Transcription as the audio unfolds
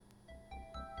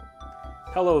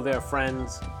Hello there,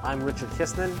 friends. I'm Richard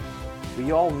Kistner.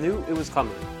 We all knew it was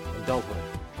coming. Adulthood,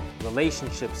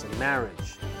 relationships and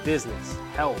marriage, business,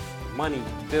 health, money,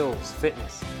 bills,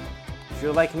 fitness. If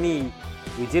you're like me,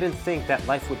 we didn't think that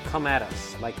life would come at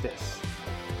us like this.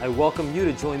 I welcome you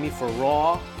to join me for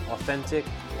raw, authentic,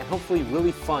 and hopefully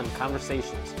really fun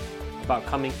conversations about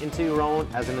coming into your own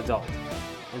as an adult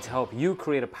and to help you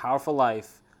create a powerful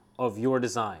life of your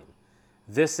design.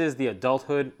 This is the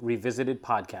Adulthood Revisited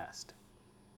podcast.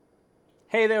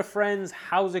 Hey there, friends.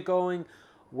 How's it going?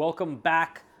 Welcome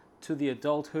back to the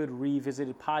Adulthood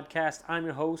Revisited podcast. I'm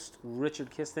your host, Richard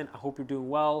Kistner. I hope you're doing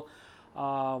well.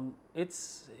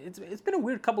 It's been a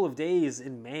weird couple of days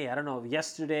in May. I don't know.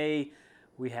 Yesterday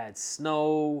we had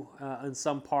snow in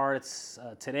some parts.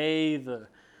 Today the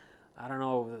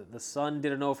sun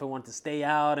didn't know if it wanted to stay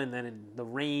out, and then the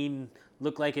rain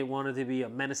looked like it wanted to be a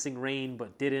menacing rain,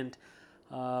 but didn't.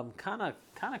 Kind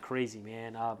of crazy,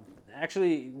 man.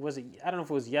 Actually, I don't know if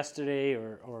it was yesterday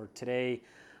or today.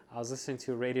 I was listening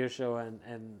to a radio show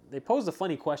and they posed a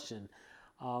funny question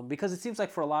because it seems like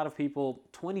for a lot of people,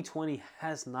 2020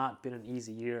 has not been an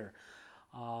easy year.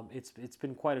 It's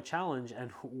been quite a challenge,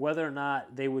 and whether or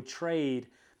not they would trade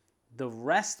the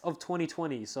rest of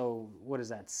 2020, so what is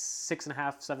that,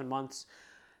 6.5, 7 months,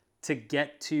 to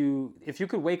get to, if you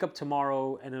could wake up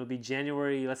tomorrow and it'll be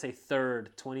January, let's say 3rd,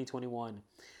 2021,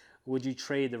 would you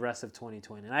trade the rest of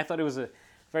 2020? And I thought it was a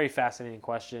very fascinating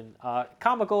question.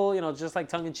 Comical, just like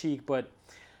tongue-in-cheek, but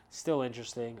still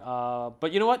interesting.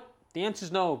 But you know what? The answer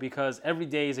is no, because every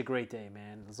day is a great day,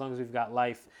 man. As long as we've got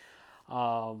life,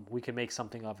 we can make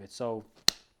something of it. So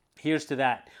here's to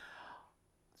that.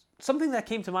 Something that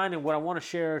came to mind and what I want to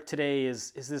share today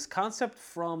is this concept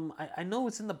from, I know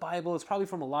it's in the Bible, it's probably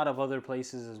from a lot of other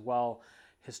places as well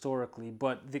historically,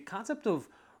 but the concept of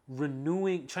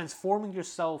transforming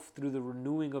yourself through the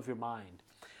renewing of your mind.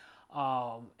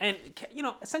 And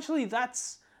essentially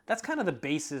that's kind of the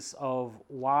basis of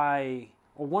why,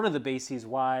 or one of the bases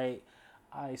why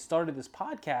I started this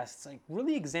podcast. It's like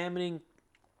really examining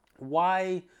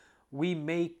why we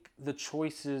make the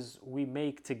choices we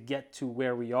make to get to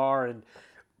where we are, and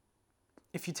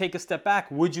if you take a step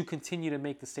back, would you continue to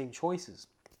make the same choices?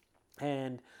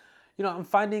 And I'm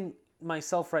finding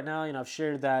myself right now, I've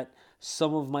shared that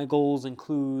some of my goals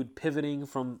include pivoting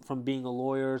from being a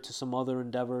lawyer to some other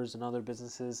endeavors and other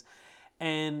businesses,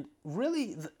 and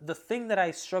really the thing that I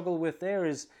struggle with there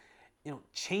is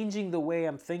changing the way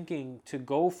I'm thinking to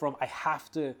go from I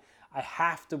have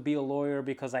to be a lawyer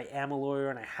because I am a lawyer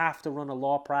and I have to run a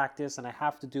law practice and I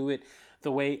have to do it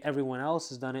the way everyone else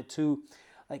has done it, to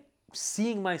like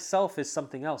seeing myself as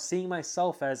something else, seeing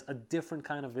myself as a different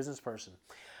kind of business person.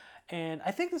 And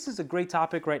I think this is a great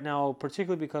topic right now,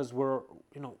 particularly because we're,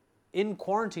 in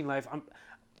quarantine life.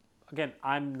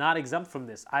 I'm not exempt from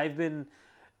this. I've been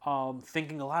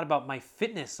thinking a lot about my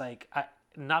fitness,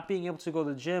 not being able to go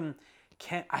to the gym.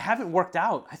 I haven't worked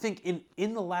out. I think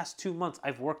in the last 2 months,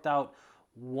 I've worked out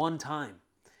one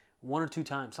or two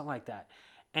times, something like that.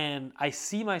 And I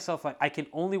see myself like I can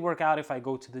only work out if I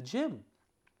go to the gym.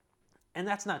 And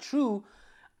that's not true.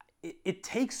 It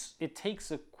takes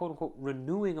a quote unquote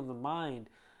renewing of the mind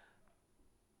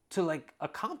to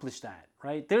accomplish that,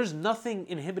 right? There's nothing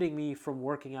inhibiting me from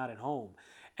working out at home.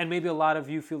 And maybe a lot of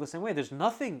you feel the same way. There's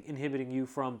nothing inhibiting you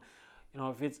from,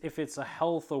 if it's a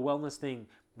health or wellness thing,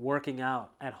 working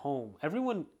out at home.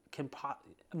 Everyone can,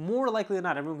 more likely than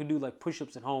not, everyone can do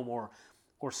push-ups at home or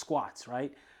squats,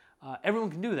 right? Everyone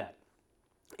can do that.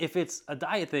 If it's a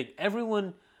diet thing,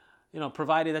 everyone,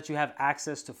 provided that you have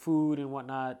access to food and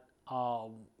whatnot,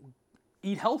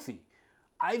 eat healthy.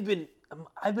 I've been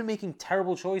making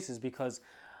terrible choices because,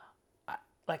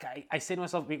 I say to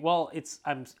myself, well,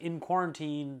 I'm in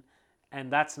quarantine,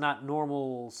 and that's not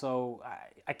normal, so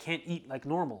I can't eat like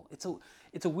normal.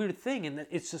 It's a weird thing, and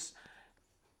it's just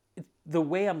the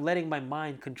way I'm letting my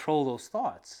mind control those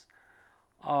thoughts.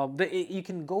 You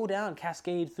can go down,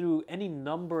 cascade through any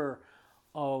number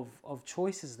of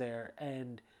choices there,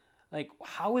 and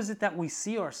how is it that we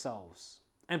see ourselves?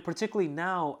 And particularly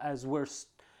now, as we're,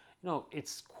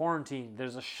 it's quarantine,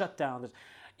 there's a shutdown,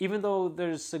 even though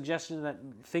there's suggestion that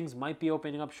things might be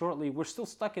opening up shortly, we're still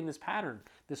stuck in this pattern,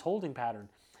 this holding pattern.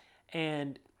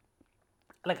 And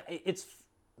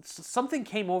something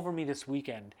came over me this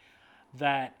weekend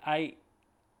that I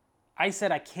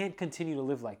said I can't continue to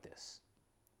live like this,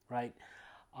 right?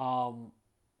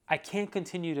 I can't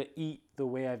continue to eat the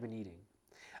way I've been eating.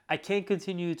 I can't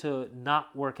continue to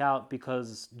not work out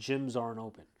because gyms aren't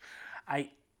open.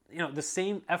 The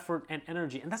same effort and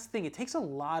energy, and that's the thing, it takes a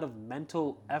lot of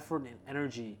mental effort and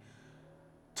energy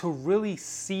to really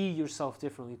see yourself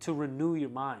differently, to renew your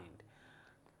mind.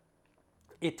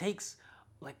 it takes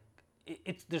like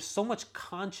it's there's so much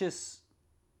conscious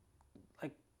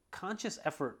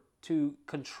effort to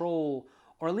control,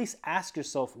 or at least ask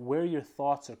yourself where your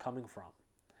thoughts are coming from.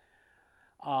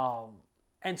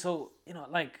 And so,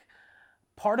 like,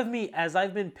 part of me, as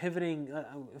I've been pivoting,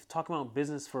 talking about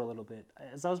business for a little bit,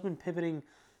 as I've been pivoting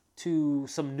to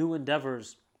some new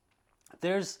endeavors,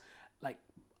 there's like,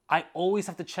 I always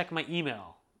have to check my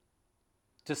email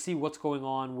to see what's going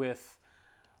on with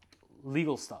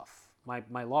legal stuff,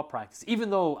 my law practice, even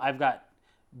though I've got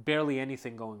barely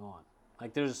anything going on.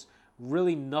 Like, there's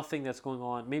really nothing that's going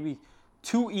on. Maybe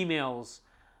 2 emails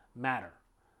matter,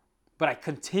 but I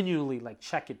continually like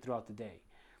check it throughout the day.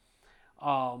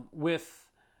 With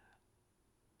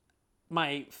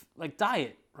my like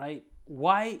diet, right?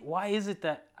 Why is it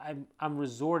that I'm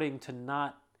resorting to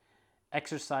not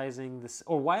exercising this,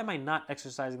 or why am I not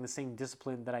exercising the same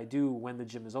discipline that I do when the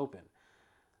gym is open?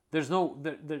 There's no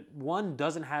the one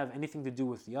doesn't have anything to do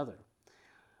with the other.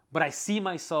 But I see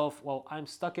myself, well, I'm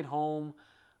stuck at home,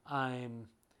 I'm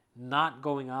not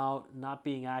going out, not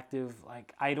being active.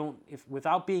 Like,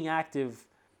 without being active,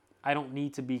 I don't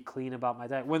need to be clean about my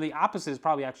diet. When the opposite is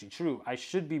probably actually true. I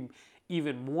should be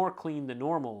even more clean than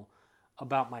normal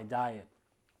about my diet.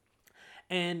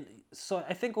 And so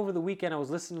I think over the weekend I was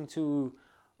listening to,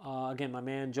 again, my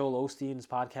man Joel Osteen's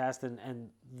podcast, and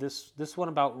this one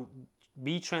about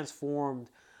be transformed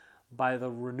by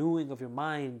the renewing of your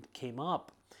mind came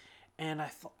up. And I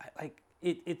thought, like,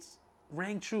 it's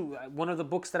rang true. One of the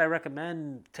books that I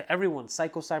recommend to everyone,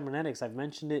 Psycho-Cybernetics, I've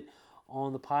mentioned it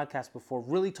on the podcast before,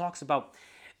 really talks about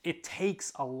it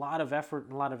takes a lot of effort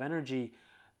and a lot of energy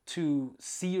to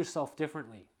see yourself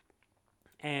differently.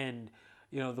 And,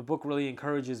 the book really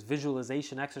encourages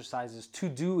visualization exercises to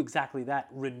do exactly that,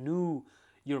 renew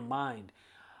your mind.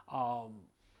 And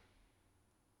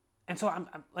so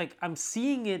I'm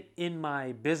seeing it in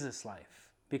my business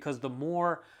life, because the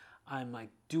more I'm like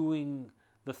doing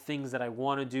the things that I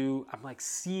want to do, I'm like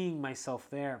seeing myself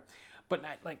there. But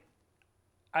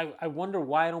I wonder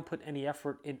why I don't put any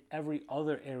effort in every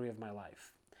other area of my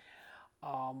life.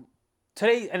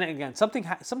 Today, and again,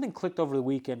 something clicked over the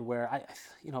weekend where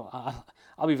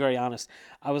I'll be very honest.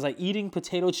 I was like eating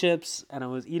potato chips and I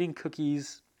was eating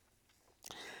cookies,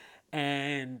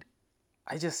 and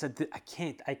I just said, I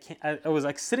can't. I was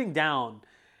like sitting down,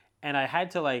 and I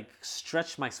had to like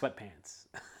stretch my sweatpants.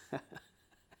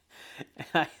 And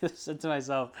I just said to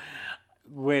myself,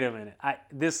 wait a minute,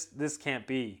 this can't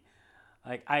be.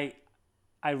 Like, I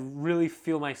really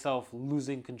feel myself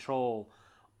losing control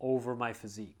over my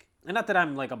physique. And not that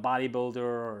I'm like a bodybuilder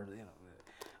or,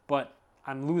 but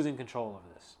I'm losing control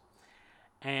of this.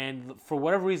 And for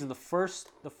whatever reason, the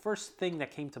first thing that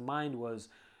came to mind was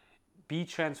be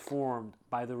transformed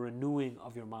by the renewing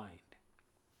of your mind.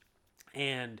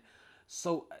 And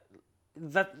so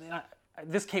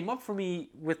this came up for me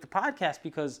with the podcast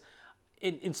because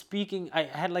in speaking, I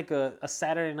had like a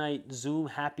Saturday night Zoom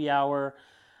happy hour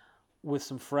with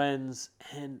some friends,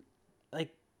 and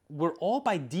like we're all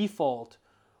by default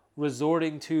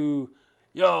resorting to,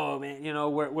 yo, man,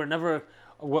 we're never,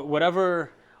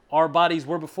 whatever our bodies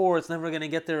were before, it's never going to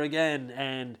get there again.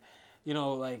 And,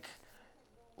 like,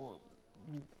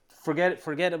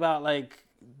 forget about like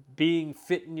being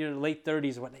fit in your late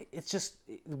 30s or what. It's just,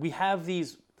 we have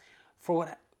these,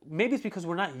 maybe it's because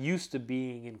we're not used to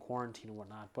being in quarantine and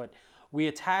whatnot, but we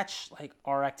attach like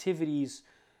our activities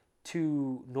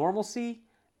to normalcy,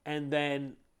 and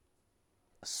then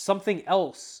something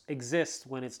else exists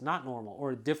when it's not normal or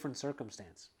a different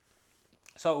circumstance.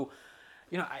 So,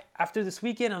 after this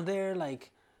weekend, I'm there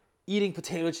like eating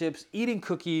potato chips, eating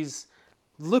cookies,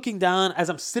 looking down. As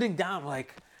I'm sitting down,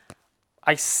 like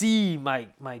I see my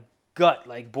gut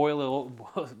like boiled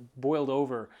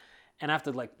over, and I have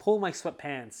to like pull my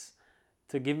sweatpants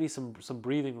to give me some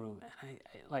breathing room.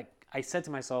 And I said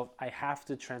to myself, I have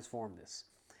to transform this.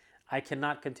 I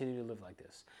cannot continue to live like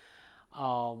this.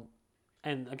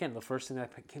 And again, the first thing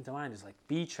that came to mind is like,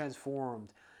 be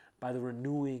transformed by the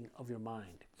renewing of your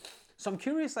mind. So I'm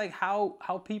curious, like how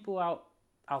people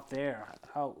out there,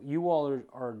 how you all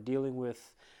are dealing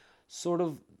with sort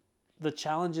of the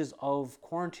challenges of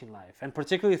quarantine life, and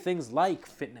particularly things like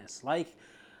fitness, like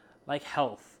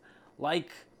health,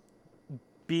 like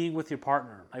being with your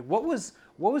partner. Like what was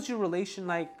your relation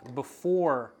like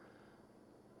before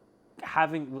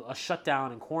having a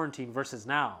shutdown and quarantine versus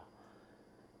now?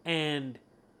 And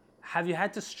have you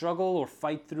had to struggle or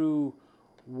fight through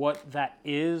what that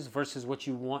is versus what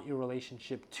you want your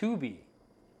relationship to be?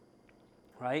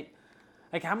 Right?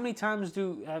 Like, how many times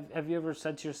have you ever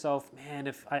said to yourself,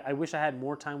 man, I wish I had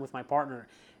more time with my partner?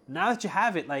 Now that you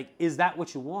have it, like, is that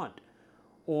what you want?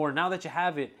 Or now that you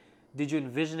have it, did you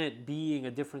envision it being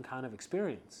a different kind of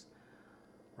experience,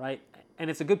 right? And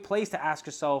it's a good place to ask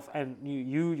yourself, and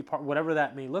whatever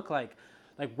that may look like,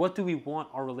 what do we want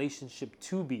our relationship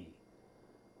to be,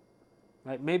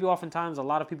 right? Maybe oftentimes a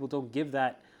lot of people don't give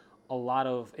that a lot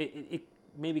of, it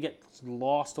maybe gets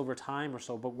lost over time or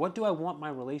so, but what do I want my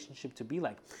relationship to be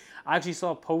like? I actually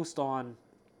saw a post on,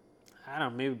 I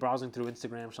don't know, maybe browsing through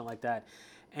Instagram or something like that,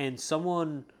 and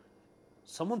someone,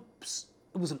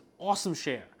 it was an awesome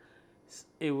share.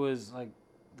 It was like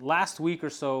last week or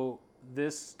so,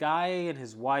 this guy and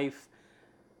his wife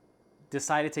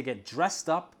decided to get dressed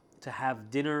up to have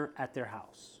dinner at their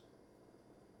house.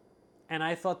 And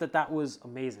I thought that was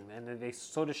amazing. And they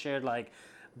sort of shared like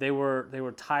they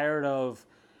were tired of,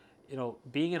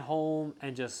 being at home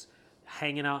and just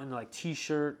hanging out in like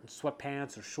t-shirt and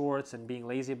sweatpants or shorts and being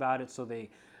lazy about it. So they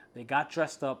got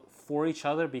dressed up for each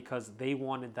other because they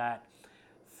wanted that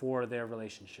for their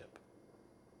relationship.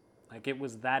 Like it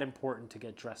was that important to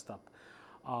get dressed up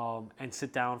and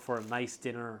sit down for a nice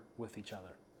dinner with each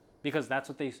other, because that's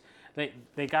what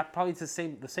they got probably the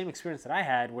same experience that I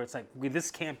had, where it's like,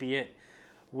 this can't be it.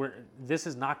 This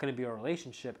is not going to be our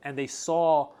relationship. And they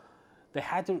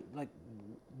had to like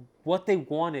what they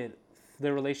wanted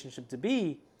their relationship to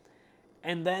be,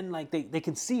 and then like they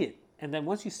can see it, and then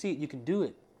once you see it, you can do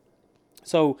it.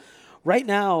 So right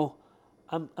now,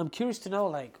 I'm curious to know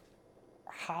like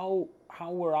how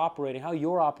we're operating, how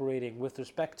you're operating with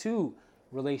respect to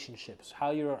relationships, how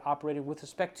you're operating with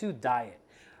respect to diet,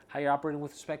 how you're operating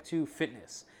with respect to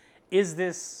fitness. Is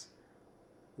this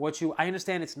I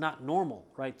understand it's not normal,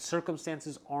 right?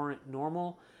 Circumstances aren't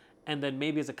normal, and then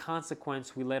maybe as a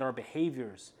consequence, we let our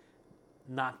behaviors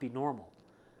not be normal.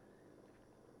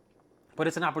 But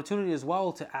it's an opportunity as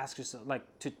well to ask yourself, like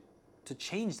to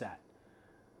change that,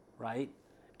 right?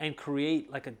 And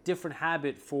create like a different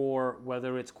habit for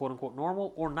whether it's quote unquote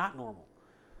normal or not normal.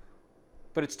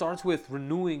 But it starts with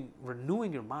renewing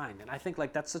your mind. And I think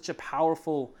like that's such a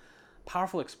powerful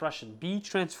expression. Be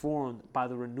transformed by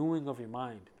the renewing of your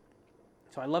mind.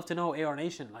 So I'd love to know, AR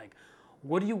Nation, like,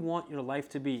 what do you want your life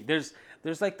to be? There's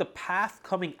like the path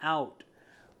coming out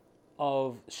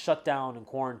of shutdown and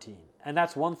quarantine. And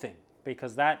that's one thing,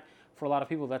 because that, for a lot of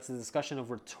people, that's the discussion of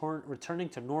returning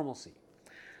to normalcy.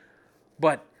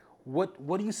 But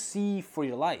what do you see for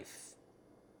your life,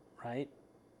 right?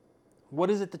 What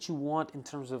is it that you want in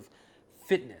terms of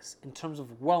fitness, in terms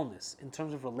of wellness, in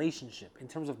terms of relationship, in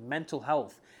terms of mental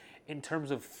health, in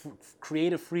terms of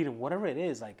creative freedom, whatever it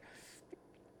is? Like,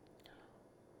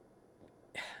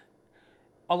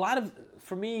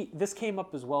 for me, this came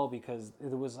up as well because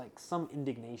there was like some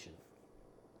indignation.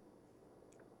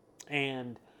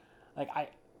 And like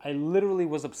I literally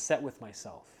was upset with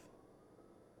myself.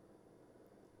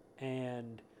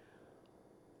 And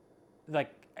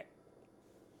like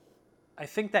I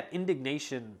think that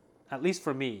indignation, at least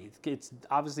for me, it's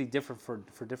obviously different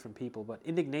for different people, but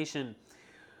indignation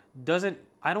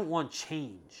I don't want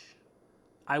change.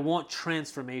 I want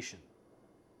transformation.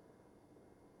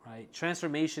 Right?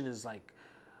 Transformation is like,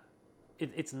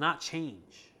 it's not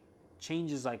change.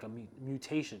 Change is like a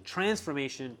mutation.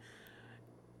 Transformation,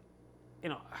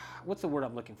 what's the word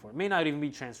I'm looking for? It may not even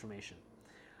be transformation.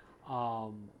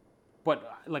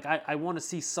 But like I want to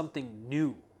see something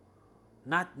new.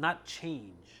 Not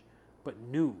change, but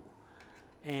new.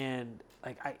 And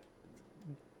like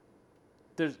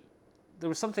there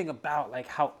was something about like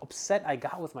how upset I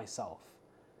got with myself.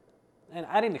 And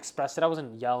I didn't express it. I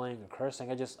wasn't yelling or cursing.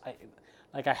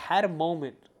 I had a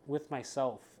moment with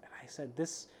myself, and I said,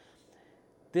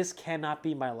 this cannot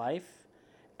be my life.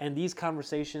 And these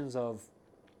conversations of,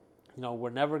 we're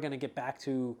never going to get back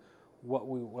to what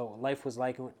life was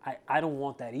like. I don't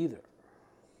want that either.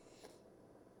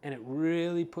 And it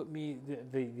really put me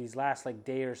this last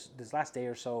day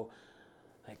or so,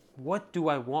 like, what do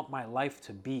I want my life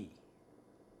to be?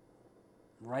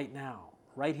 Right now,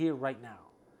 right here, right now.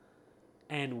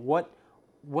 And what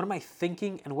am I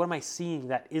thinking and what am I seeing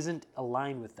that isn't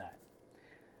aligned with that?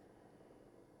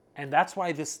 And that's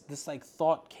why this like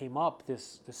thought came up,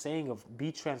 this saying of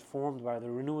be transformed by the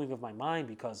renewing of my mind,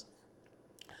 because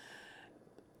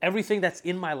everything that's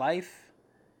in my life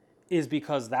is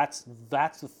because that's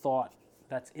the thought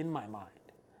that's in my mind.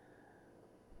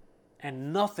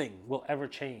 And nothing will ever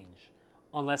change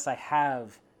unless I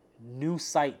have new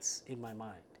sights in my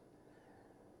mind.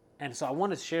 And so I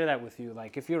want to share that with you.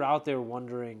 Like, if you're out there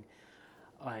wondering,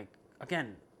 like,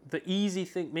 again, the easy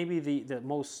thing, maybe the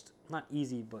most, not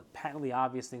easy, but patently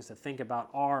obvious things to think about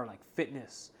are like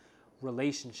fitness,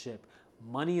 relationship.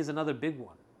 Money is another big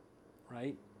one,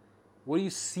 right? What do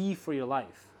you see for your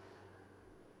life?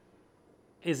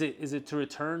 Is it to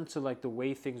return to like the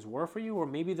way things were for you, or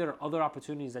maybe there are other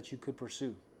opportunities that you could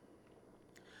pursue?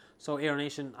 So Air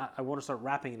Nation, I want to start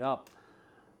wrapping it up.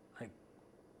 Like,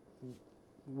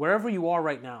 wherever you are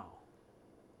right now,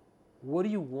 what do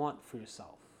you want for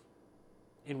yourself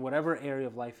in whatever area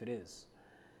of life it is?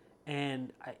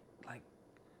 And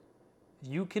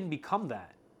you can become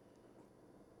that.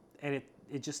 And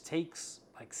it just takes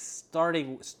like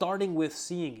starting with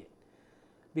seeing it.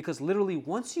 Because literally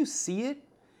once you see it,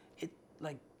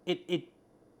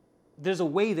 there's a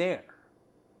way there.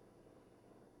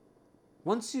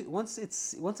 Once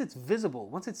it's visible,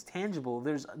 once it's tangible,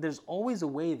 there's always a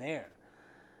way there.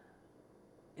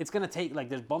 It's gonna take like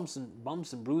there's bumps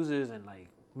and bruises and like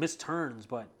missed turns,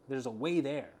 but there's a way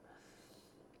there.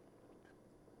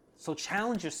 So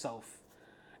challenge yourself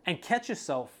and catch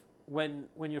yourself when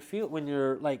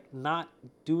you're like not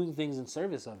doing things in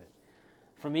service of it.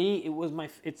 For me,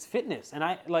 it's fitness, and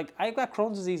I've got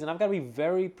Crohn's disease, and I've got to be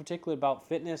very particular about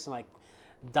fitness and like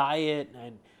diet.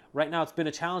 And right now, it's been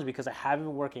a challenge because I haven't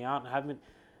been working out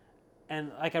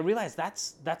and like I realized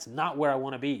that's not where I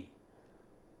want to be.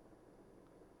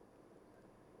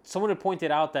 Someone had pointed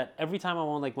out that every time I'm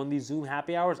on like one of these Zoom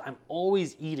happy hours, I'm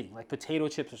always eating like potato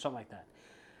chips or something like that.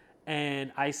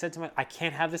 And I said to myself, I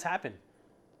can't have this happen.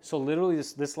 So literally,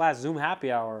 this last Zoom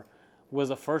happy hour was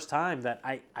the first time that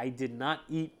I did not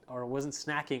eat or wasn't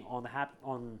snacking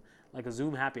on like a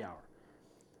Zoom happy hour,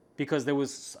 because there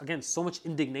was, again, so much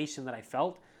indignation that I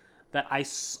felt that I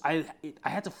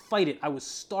had to fight it. I was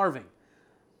starving,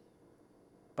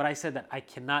 but I said that I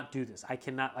cannot do this. I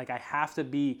cannot, like, I have to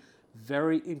be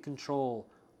very in control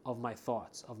of my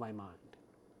thoughts, of my mind.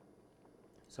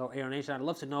 So AR Nation, I'd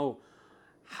love to know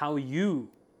how you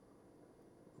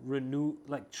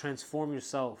transform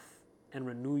yourself and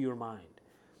renew your mind.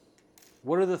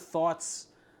 What are the thoughts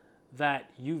that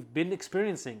you've been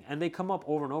experiencing? And they come up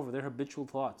over and over. They're habitual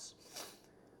thoughts.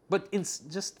 But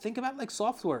just think about like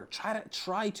software.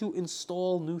 Try to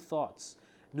install new thoughts,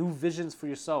 new visions for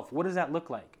yourself. What does that look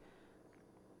like?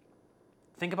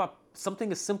 Think about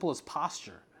something as simple as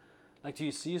posture. Like, do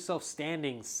you see yourself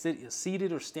standing,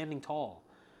 seated, or standing tall?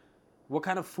 What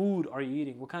kind of food are you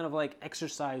eating? What kind of like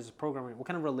exercise programming? What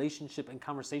kind of relationship and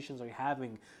conversations are you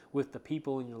having with the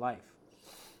people in your life?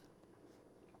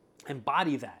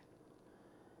 Embody that.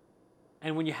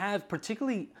 And when you have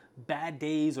particularly bad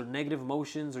days or negative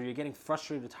emotions, or you're getting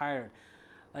frustrated or tired,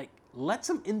 like, let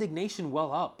some indignation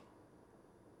well up.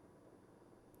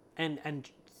 And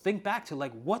think back to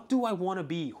like, what do I want to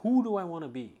be? Who do I want to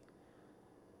be?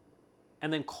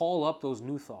 And then call up those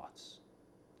new thoughts.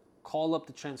 Call up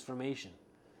the transformation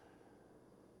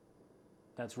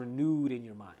that's renewed in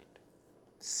your mind.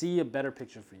 See a better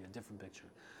picture for you, a different picture.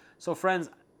 So friends,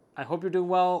 I hope you're doing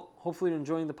well. Hopefully you're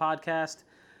enjoying the podcast.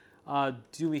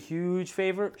 Do me a huge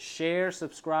favor. Share,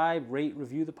 subscribe, rate,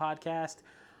 review the podcast.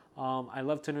 I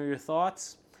love to know your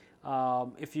thoughts.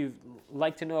 If you'd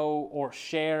like to know or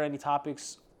share any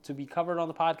topics to be covered on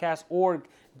the podcast or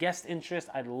guest interest,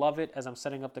 I'd love it, as I'm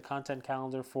setting up the content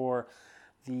calendar for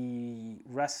the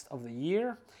rest of the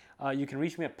year. You can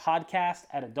reach me at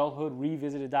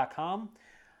podcast@adulthoodrevisited.com.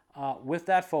 With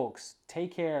that, folks,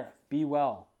 take care, be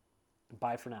well, and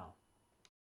bye for now.